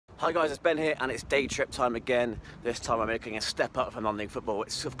Hi guys, it's Ben here and it's day trip time again. This time I'm making a step up for non-league football.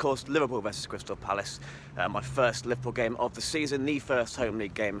 It's of course Liverpool versus Crystal Palace. My first Liverpool game of the season, the first home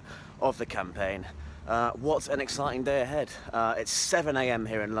league game of the campaign. What an exciting day ahead. It's 7 AM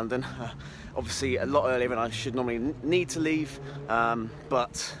here in London. Obviously a lot earlier than I should normally need to leave,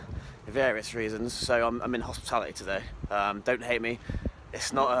 but for various reasons. So I'm in hospitality today. Don't hate me.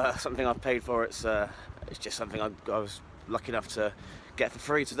 It's not something I've paid for. It's just something I was lucky enough to get for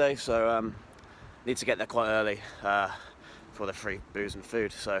free today, so need to get there quite early for the free booze and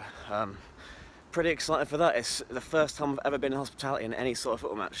food, so pretty excited for that. It's the first time I've ever been in hospitality in any sort of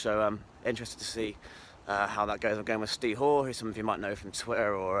football match, so interested to see how that goes. I'm going with Steve Hoare, who some of you might know from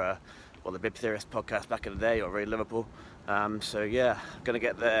Twitter or the Bib Theorist podcast back in the day, or Read Liverpool. So yeah, I'm going to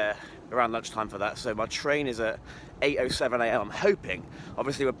get there around lunchtime for that. So my train is at 8:07 AM. I'm hoping,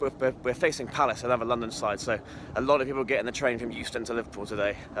 obviously we're facing Palace, another London side, so a lot of people getting the train from Euston to Liverpool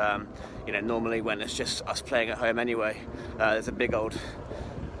today. You know, normally when it's just us playing at home anyway, there's a big old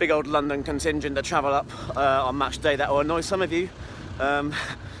London contingent that travel up on match day. That will annoy some of you.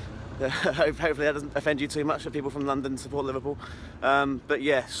 Hopefully that doesn't offend you too much if people from London support Liverpool. But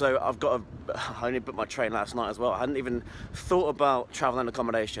yeah, so I only booked my train last night as well. I hadn't even thought about travel and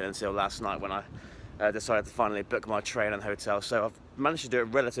accommodation until last night when I decided to finally book my train and hotel. So I've managed to do it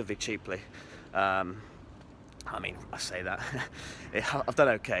relatively cheaply. I mean, I say that. I've done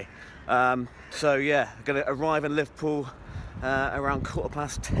okay. So yeah, I'm going to arrive in Liverpool around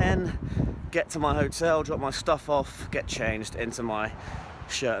 10:15, get to my hotel, drop my stuff off, get changed into my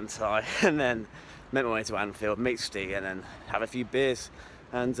shirt and tie, and then make my way to Anfield, meet Steve, and then have a few beers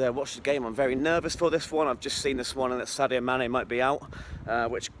and watch the game. I'm very nervous for this one. I've just seen this one and that Sadio Mane might be out,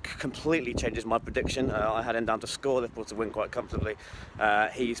 which completely changes my prediction. I had him down to score, Liverpool to win quite comfortably.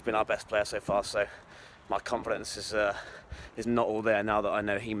 He's been our best player so far, so my confidence is not all there now that I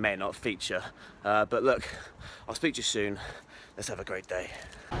know he may not feature. But look, I'll speak to you soon. Let's have a great day.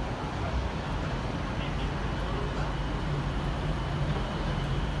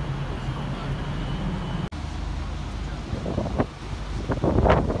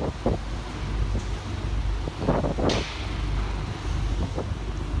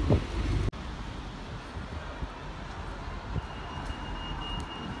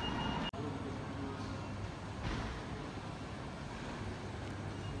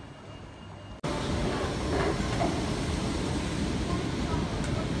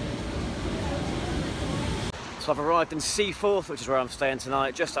 So I've arrived in Seaforth, which is where I'm staying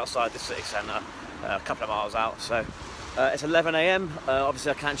tonight, just outside the city centre, a couple of miles out. So it's 11 AM. Obviously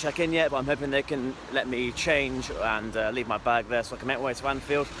I can't check in yet, but I'm hoping they can let me change and leave my bag there so I can make my way to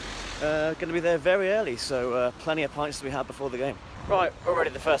Anfield. Going to be there very early, so plenty of pints to be had before the game. Right, already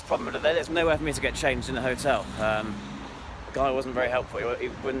the first problem of the day. There's nowhere for me to get changed in the hotel. The guy wasn't very helpful. He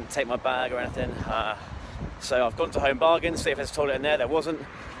wouldn't take my bag or anything. So I've gone to Home Bargains, see if there's a toilet in there. There wasn't.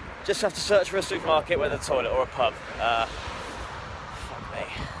 Just have to search for a supermarket with a toilet or a pub. Fuck me.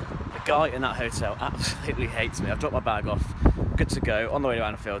 The guy in that hotel absolutely hates me. I've dropped my bag off, good to go, on the way to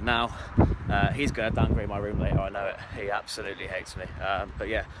Anfield now. He's going to downgrade my room later, I know it. He absolutely hates me. But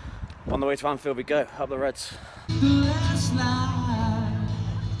yeah, on the way to Anfield we go, up the Reds. Last night,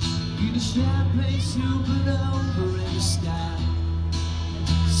 in a champagne supernova in the sky.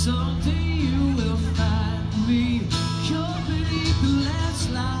 Someday you will find me, you're beneath the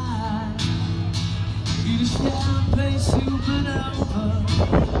landslide. In a champagne supernova,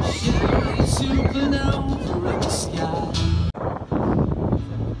 champagne supernova in the sky.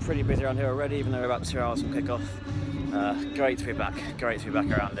 Pretty busy around here already, even though we're about 2 hours from kick-off. Great to be back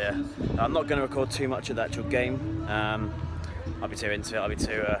around here. I'm not going to record too much of the actual game. I'll be too into it, I'll be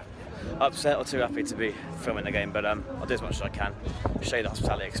too upset or too happy to be filming the game, but I'll do as much as I can, show you the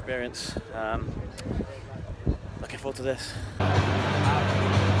hospitality experience. Looking forward to this.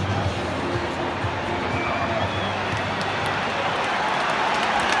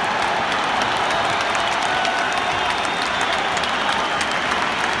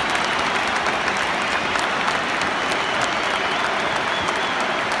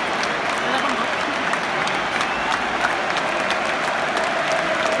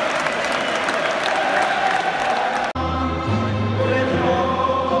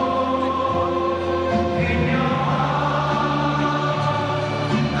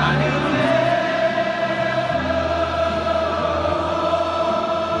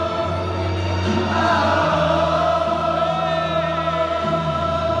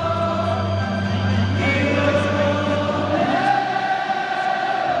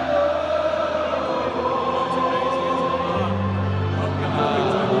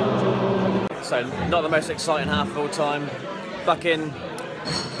 So not the most exciting half of all time. Back in,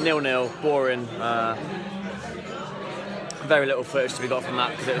 0-0, boring. Very little footage to be got from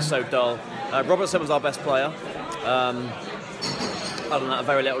that because it was so dull. Robertson was our best player. Other than that,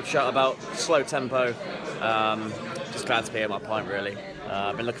 very little chat about slow tempo. Just glad to be at my pint, really.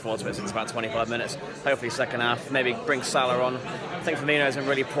 I've been looking forward to it since about 25 minutes. Hopefully second half, maybe bring Salah on. I think Firmino's been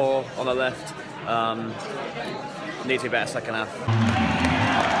really poor on the left. Need to be better second half.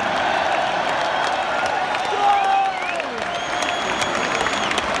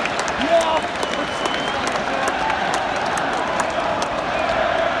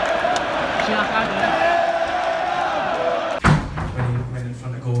 When in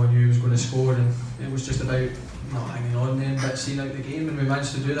front of goal, I knew he was going to score, and it was just about not hanging on then, but seeing out the game, and we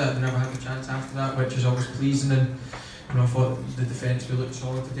managed to do that. We never had the chance after that, which was always pleasing. And I thought the defence we looked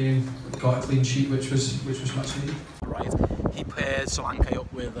solid today and got a clean sheet, which was much needed. Right, he paired Solanke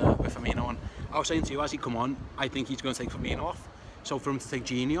up with Firmino, and I was saying to you as he come on, I think he's going to take Firmino off. So for him to take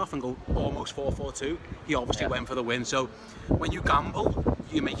Gini off and go almost 4-4-2, he obviously went for the win. So when you gamble,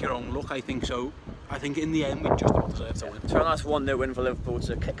 you make your own luck, I think. So I think in the end we just about deserved to win. So a nice 1-0 win for Liverpool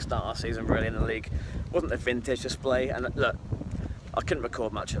to kickstart our season really in the league. Wasn't a vintage display, and look, I couldn't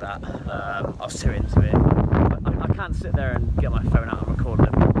record much of that. I was too into it. I can't sit there and get my phone out and record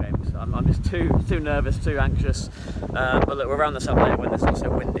Liverpool games. I'm just too nervous, too anxious. But look, we're around the sun later when it's not so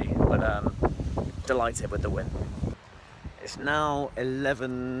windy, but delighted with the win. It's now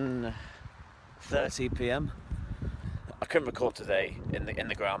 11:30 PM. I couldn't record today in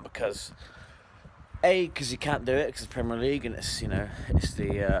the ground because because you can't do it because it's Premier League and it's it's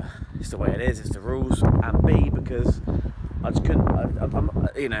the way it is, it's the rules, and B because I just couldn't.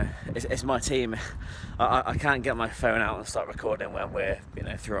 It's my team. I can't get my phone out and start recording when we're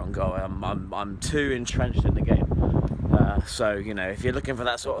through on goal. I'm too entrenched in the game. So if you're looking for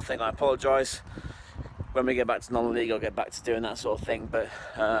that sort of thing, I apologise. When we get back to non-league, I'll get back to doing that sort of thing. But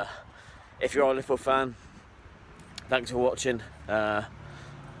if you're a Liverpool fan, thanks for watching.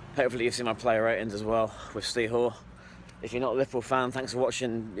 Hopefully you've seen my player ratings as well with Steve Hoare. If you're not a Liverpool fan, thanks for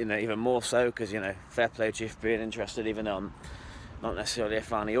watching. Even more so because fair play to you for being interested, even though I'm not necessarily a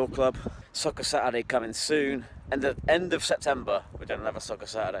fan of your club. Soccer Saturday coming soon. End of September, we're doing another Soccer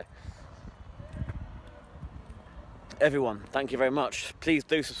Saturday. Everyone, thank you very much. Please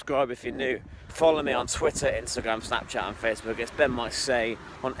do subscribe if you're new. Follow me on Twitter, Instagram, Snapchat and Facebook. It's Ben Might Say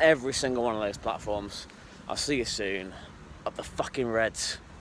on every single one of those platforms. I'll see you soon. Up the fucking Reds.